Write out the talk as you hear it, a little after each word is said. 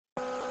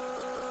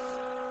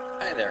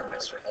Hi there,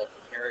 Mr. Holcomb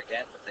here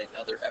again with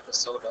another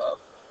episode of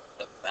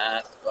The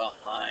Math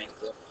Behind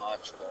the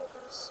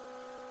Modules.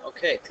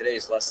 Okay,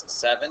 today's lesson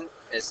 7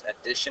 is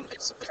addition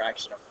and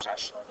subtraction of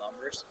rational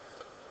numbers.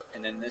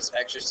 And in this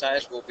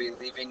exercise, we'll be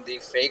leaving the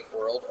fake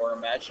world or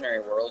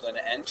imaginary world and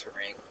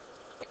entering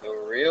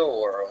the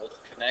real world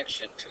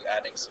connection to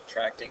adding,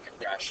 subtracting,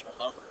 and rational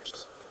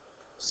numbers.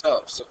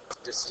 So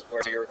this is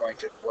where you're going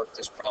to work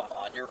this problem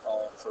on your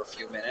own for a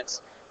few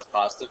minutes,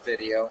 pause the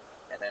video,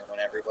 and then when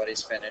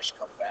everybody's finished,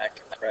 come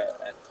back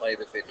and play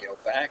the video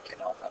back,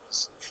 and I'll have the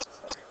solution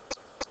for you.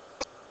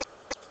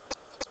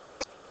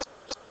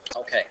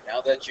 Okay, now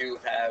that you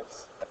have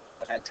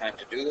had time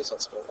to do this,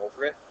 let's go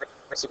over it.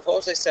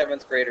 Suppose a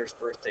 7th grader's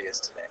birthday is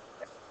today,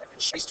 and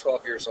she's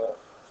 12 years old.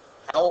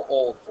 How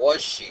old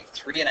was she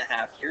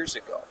 3.5 years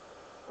ago?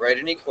 Write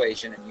an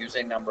equation and use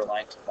a number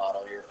line to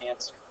model your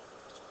answer.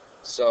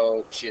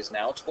 So she is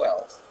now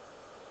 12,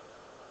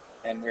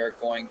 and we're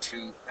going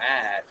to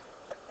add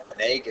a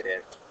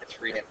negative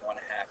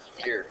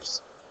 3.5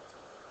 years,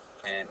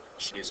 and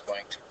she is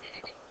going to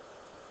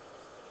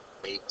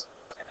be 8.5.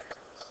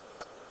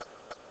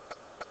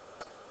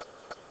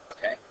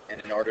 Okay, and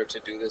in order to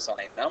do this on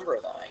a number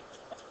line,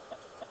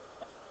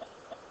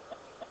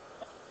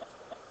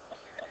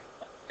 okay,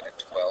 we got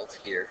 12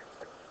 here,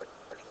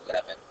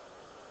 11,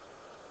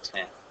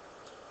 10,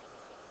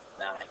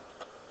 9,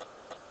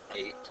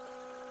 8,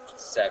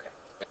 7,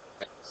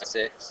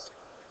 6,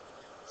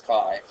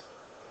 5, and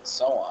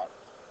so on.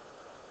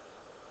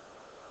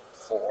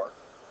 4,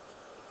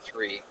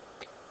 3,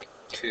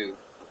 2,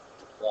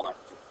 1,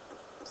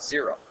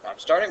 0. Now I'm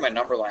starting my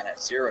number line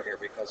at 0 here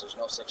because there's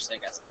no such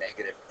thing as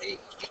negative 8.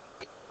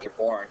 You're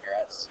born, you're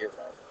at 0.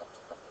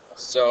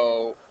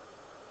 So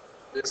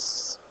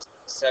this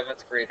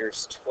 7th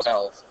grader's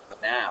 12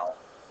 now.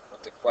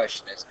 What the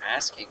question is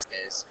asking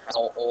is,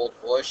 how old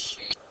was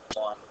she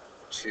 1,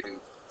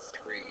 2,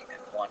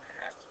 3.5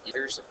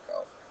 years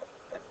ago?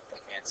 And the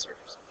answer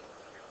is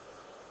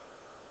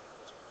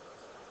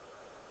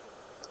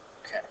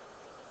okay.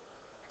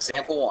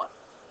 Example 1.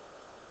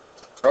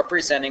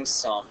 Representing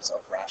sums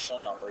of rational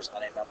numbers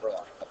on a number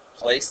line.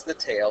 Place the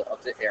tail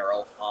of the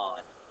arrow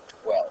on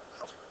 12.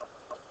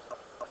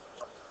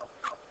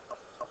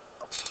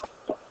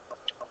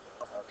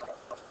 Okay.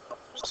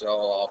 So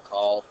I'll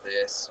call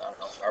this, I don't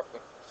know,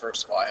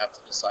 first of all I have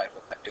to decide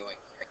what I'm doing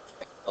here.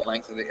 The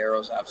length of the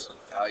arrow's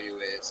absolute value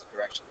is the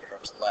direction of the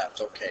arrow's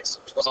left. Okay,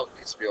 so 12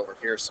 needs to be over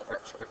here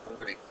somewhere, so we're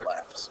moving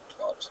left. So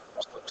 12, so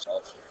I'll put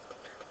 12 here.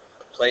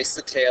 Place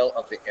the tail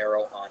of the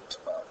arrow on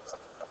 12.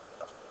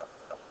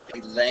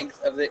 The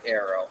length of the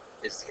arrow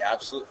is the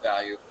absolute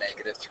value of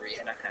negative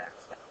 3.5,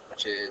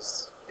 which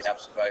is the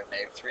absolute value of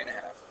negative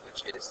 3.5,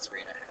 which is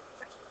 3.5.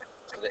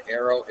 So the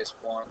arrow is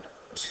 1,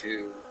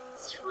 2,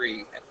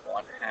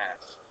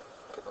 3.5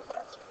 to the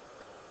left.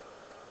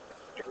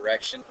 The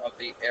direction of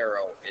the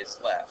arrow is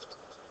left,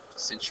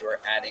 since you are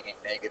adding a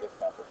negative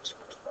number to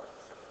 12.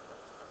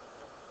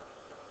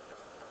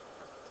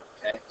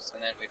 Okay, so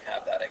then we'd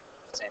have that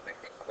same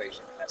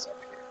equation as up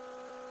here.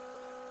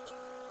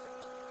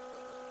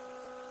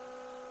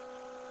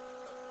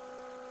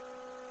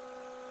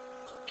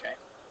 Okay,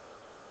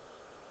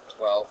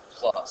 12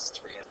 plus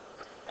 3.5.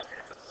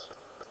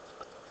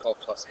 12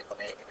 plus a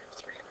negative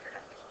 3.5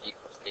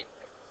 equals 8.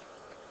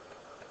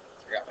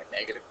 I got my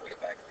negative way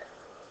back there.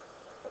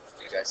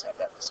 Hopefully you guys have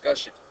that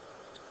discussion.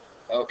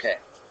 Okay,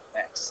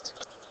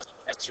 next.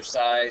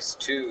 Exercise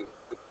 2.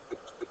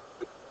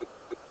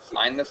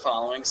 Find the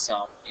following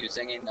sum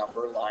using a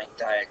number line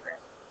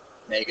diagram.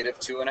 Negative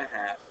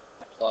 2.5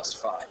 plus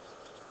 5.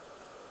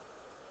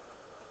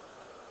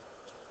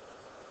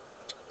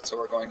 So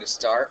we're going to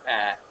start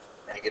at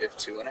negative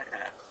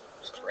 2.5,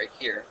 which is right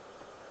here,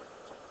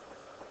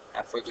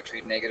 halfway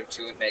between negative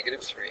 2 and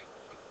negative 3.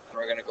 And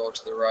we're going to go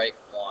to the right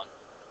 1,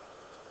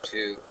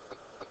 2,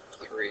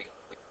 3,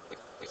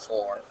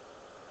 4,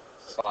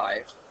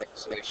 5.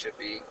 So we should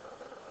be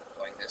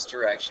going this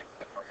direction.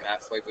 And we're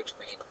halfway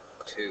between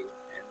 2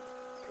 and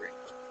 3.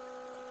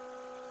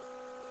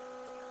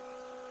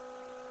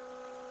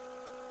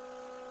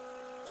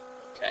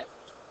 Okay.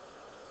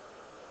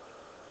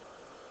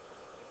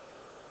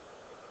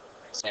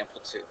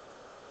 Example 2.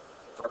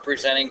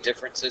 Representing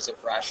differences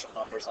of rational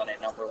numbers on a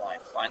number line.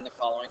 Find the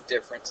following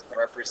difference and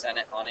represent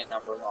it on a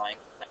number line.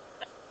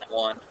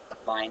 1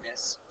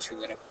 minus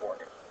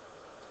 2.25.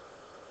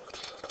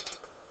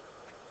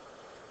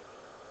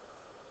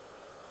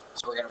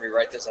 So we're going to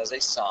rewrite this as a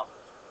sum.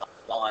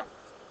 1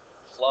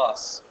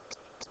 plus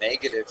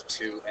negative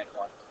 2.25.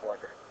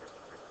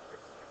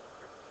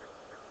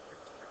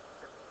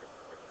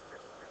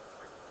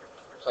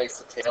 Place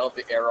the tail of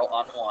the arrow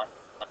on 1.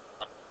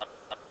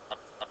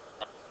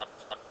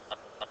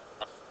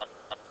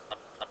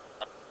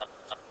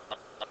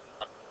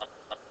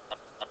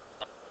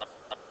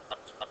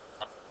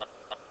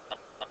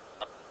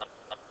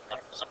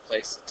 So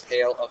place the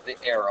tail of the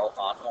arrow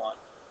on 1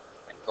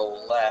 and go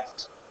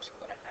left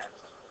 2.5,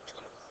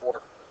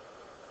 2.25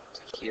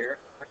 to here,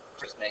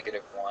 which is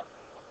negative 1.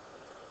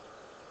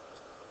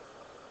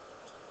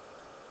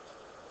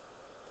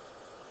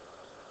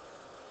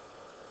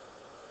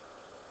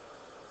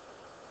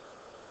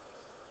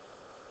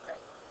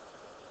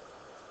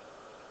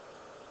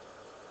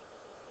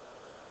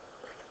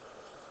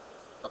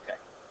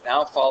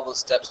 Now follow the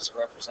steps to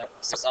represent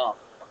the sum.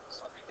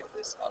 So let me get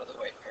this out of the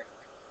way here.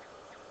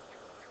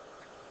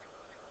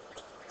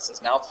 It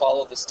says now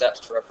follow the steps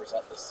to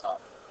represent the sum.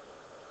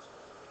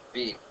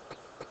 B.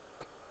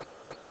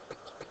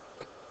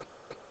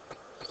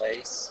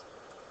 Place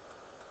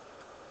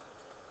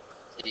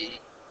the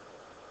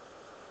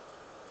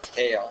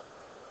tail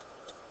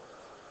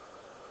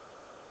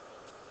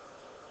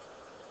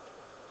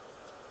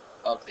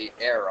of the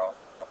arrow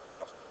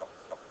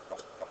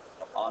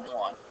on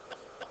one,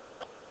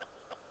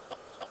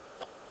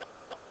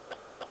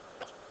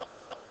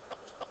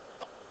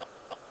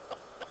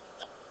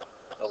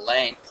 the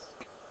length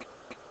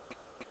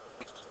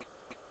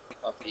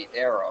of the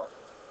arrow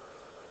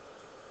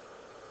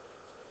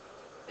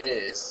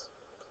is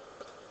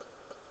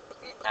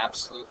the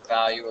absolute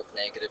value of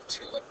negative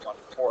 2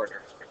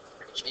 1/4,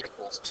 which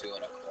equals 2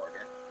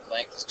 1/4. The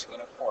length is 2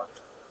 1/4.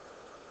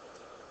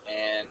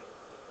 And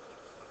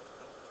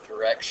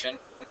direction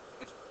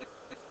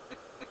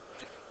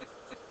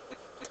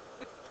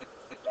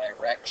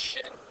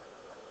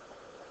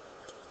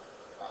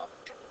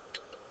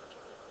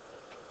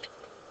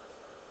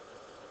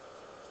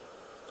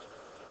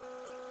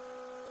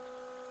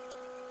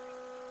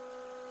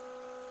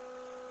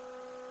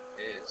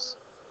is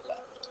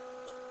left.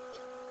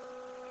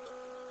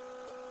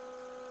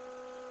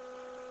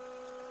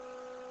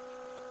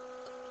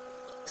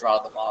 Draw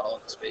the model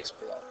in the space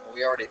below. Well,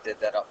 we already did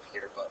that up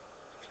here, but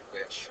if you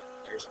wish,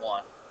 here's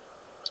 1,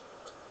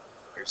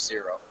 here's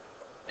 0,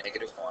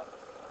 -1,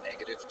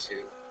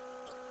 -2,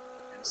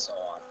 and so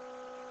on.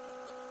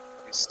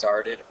 We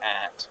started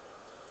at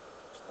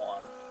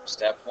 1.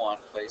 Step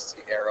 1, place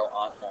the arrow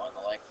on 1.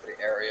 The length of the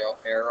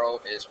arrow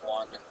is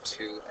 1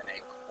 2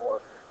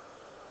 1/4.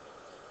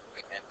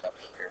 We end up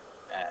here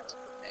at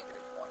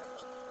 -1.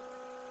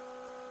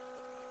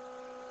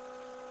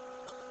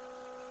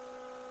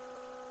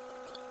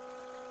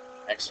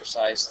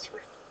 Exercise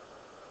 3.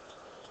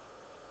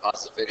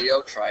 Pause the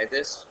video, try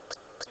this.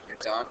 When you're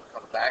done,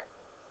 come back,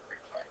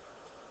 retry.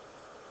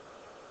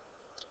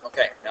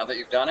 Okay, now that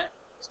you've done it,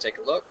 let's take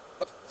a look.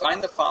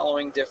 Find the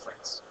following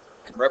difference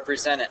and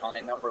represent it on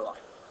a number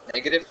line.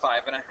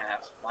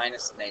 -5.5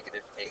 minus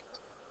 -8.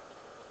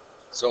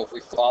 So if we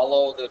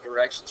follow the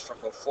directions from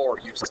before,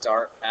 you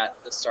start at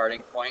the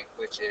starting point,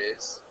 which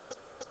is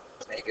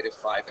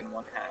 -5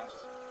 1/2.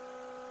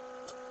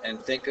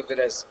 And think of it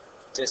as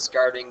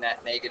discarding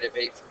that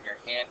 -8 from your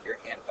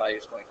hand value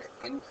is going to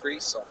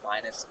increase, so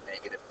minus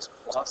negative is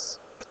plus.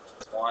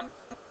 1,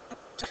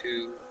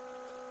 2,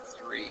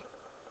 3,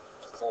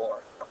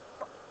 4,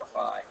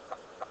 5,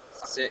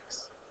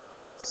 6,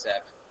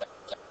 7,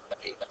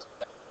 8.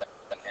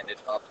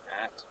 Ended up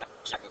at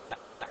 2.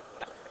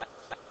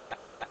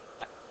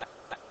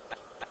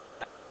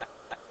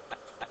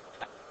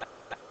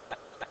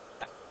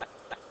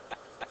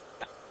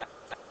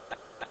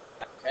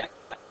 Okay.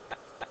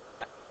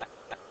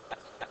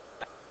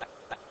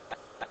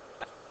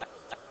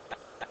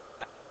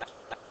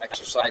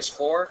 Exercise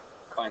 4.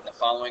 Find the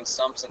following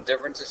sums and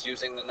differences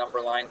using the number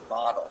line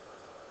model.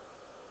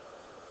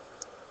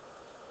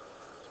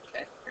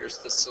 Okay, here's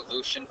the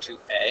solution to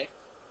A.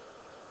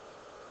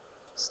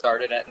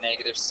 Started at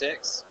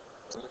 -6,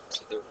 move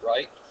to the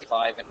right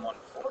 5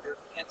 1/4,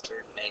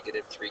 enter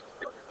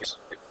 -3/4.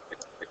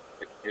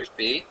 Here's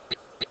B.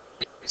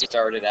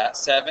 Started at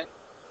 7.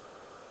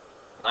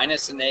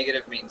 Minus a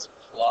negative means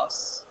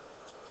plus,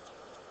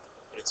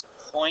 but it's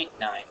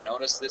 0.9.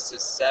 Notice this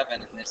is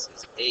 7 and this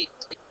is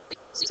 8.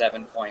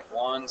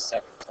 7.1,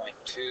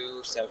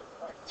 7.2,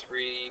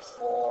 7.3,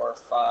 4,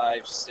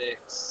 5,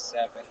 6,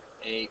 7,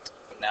 8,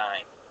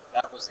 9.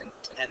 That was in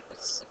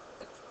tenths.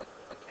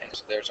 Okay,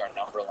 so there's our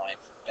number line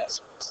for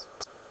decimals.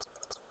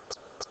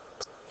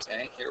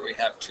 Okay, here we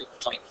have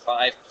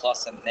 2.5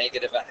 plus a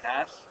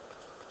 -1/2.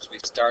 So we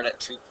start at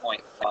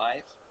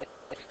 2.5.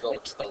 We go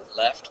to the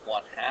left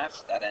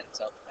 1/2. That ends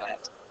up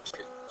at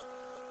 2.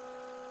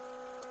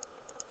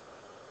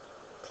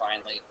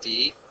 Finally,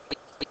 D.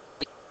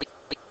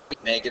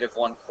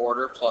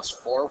 -1/4 plus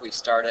 4. We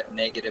start at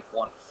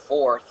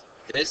 -1/4.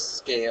 This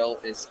scale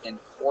is in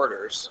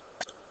quarters.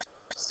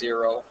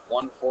 0,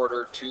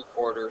 1/4,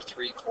 2/4,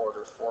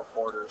 3/4,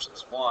 4/4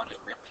 is 1,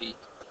 and repeat.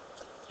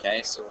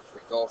 Okay, so if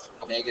we go from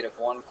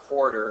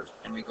 -1/4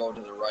 and we go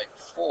to the right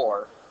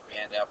 4, we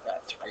end up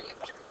at 3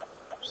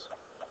 3/4.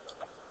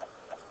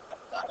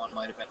 That one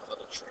might have been a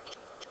little tricky.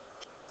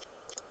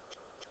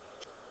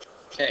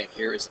 Okay,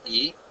 here is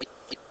E.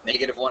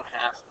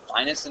 -1/2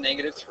 minus a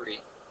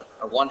 -3,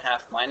 or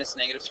 1/2 minus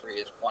 -3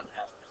 is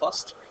 1/2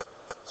 plus 3.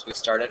 So we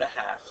start at a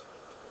half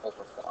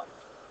over 1,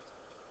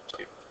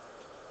 2,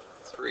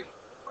 3.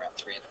 We're at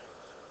 3 1/2.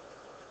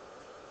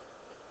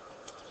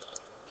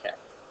 Okay,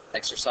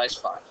 exercise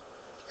 5.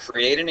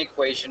 Create an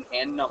equation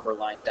and number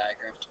line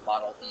diagram to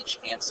model each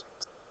answer.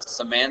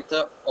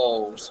 Samantha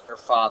owes her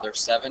father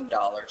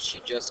 $7. She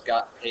just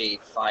got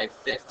paid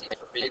 $5.50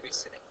 for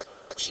babysitting.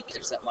 If she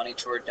gives that money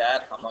to her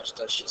dad, how much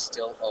does she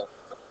still owe?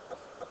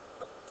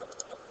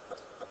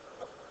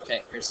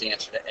 Okay, here's the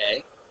answer to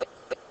A.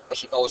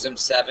 She owes him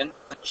 7.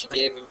 She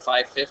gave him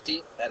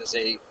 $5.50. That is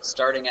a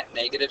starting at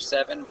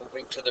 -7,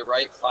 moving to the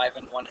right 5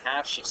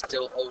 1/2. She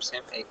still owes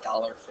him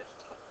 $1.50.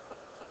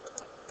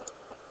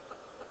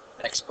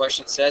 Next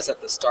question says, at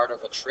the start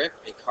of a trip,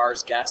 a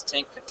car's gas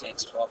tank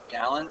contains 12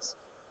 gallons.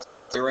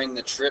 During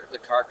the trip, the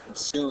car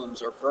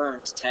consumes or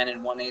burns 10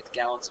 1/8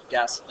 gallons of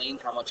gasoline.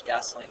 How much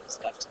gasoline is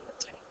left in the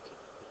tank?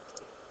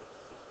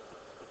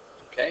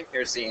 Okay,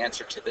 here's the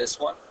answer to this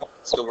one.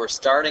 So we're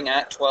starting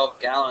at 12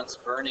 gallons.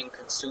 Burning,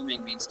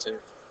 consuming means to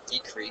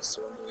decrease,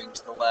 so we're moving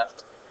to the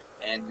left.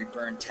 And we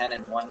burn 10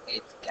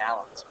 1/8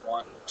 gallons.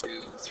 1,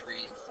 2,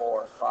 3,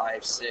 4,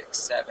 5, 6,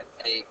 7,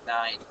 8,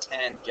 9,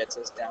 10 gets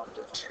us down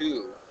to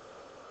 2.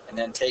 And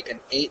then take an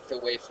 1/8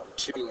 away from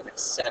 2, and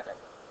it's 7.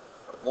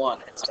 Or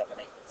 1 and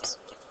 7/8. So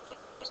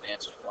the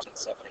answer is 1 and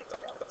 7/8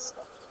 gallons.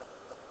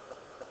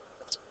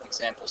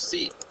 Example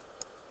C.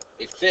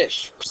 A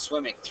fish was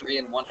swimming 3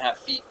 1/2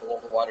 feet below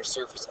the water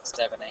surface at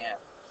 7 a.m.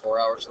 4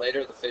 hours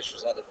later, the fish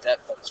was at a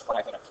depth that was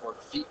 5 1/4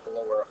 feet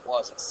below where it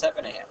was at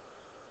 7 a.m.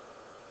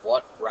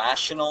 What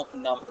rational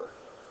number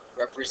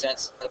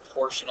represents the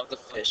portion of the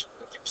fish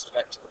with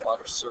respect to the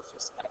water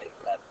surface at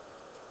 11?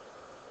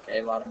 Okay,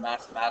 a lot of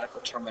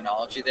mathematical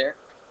terminology there.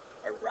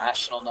 A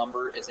rational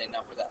number is a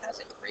number that has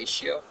a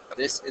ratio.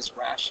 This is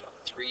rational.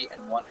 3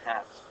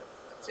 1/2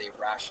 is a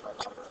rational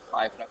number.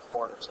 5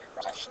 1/4 is a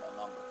rational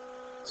number.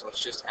 So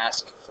it's just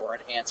asking for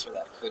an answer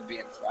that could be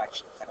in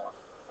fraction form,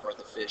 where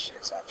the fish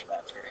is after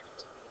that period.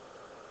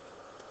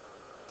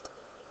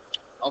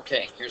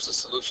 Okay, here's the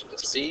solution to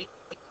C.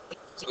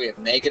 So we have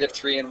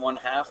 -3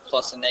 1/2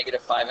 plus a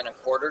 -5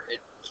 1/4.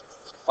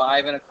 It's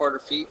 5 1/4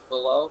 feet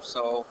below,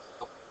 so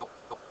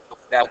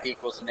that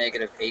equals a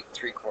 -8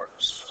 3/4.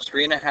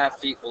 3 1/2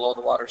 feet below the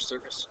water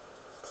surface.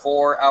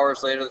 4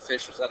 hours later, the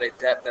fish was at a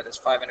depth that is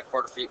 5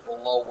 1/4 feet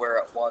below where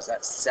it was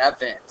at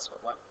 7. So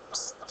it went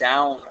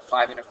down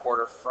 5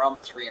 1/4 from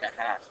 3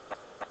 1/2.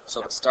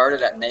 So it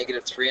started at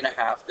 -3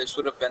 1/2. This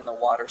would have been the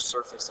water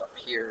surface up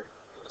here.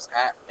 It was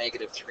at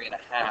 -3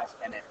 1/2,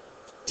 and it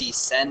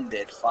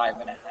descended 5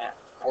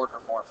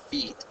 1/4 more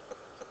feet,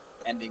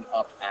 ending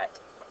up at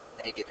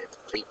 -8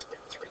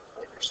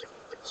 3/4.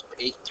 So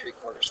 8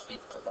 3/4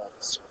 feet below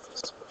the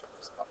surface, which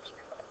was up here.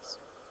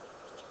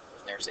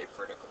 And there's a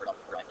vertical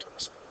number I can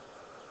explain.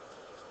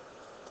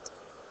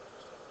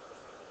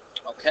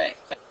 Okay,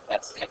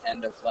 that's the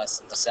end of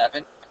lesson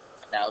 7.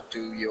 Now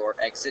do your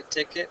exit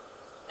ticket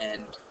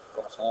and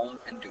go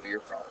home and do your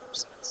problem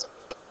sets.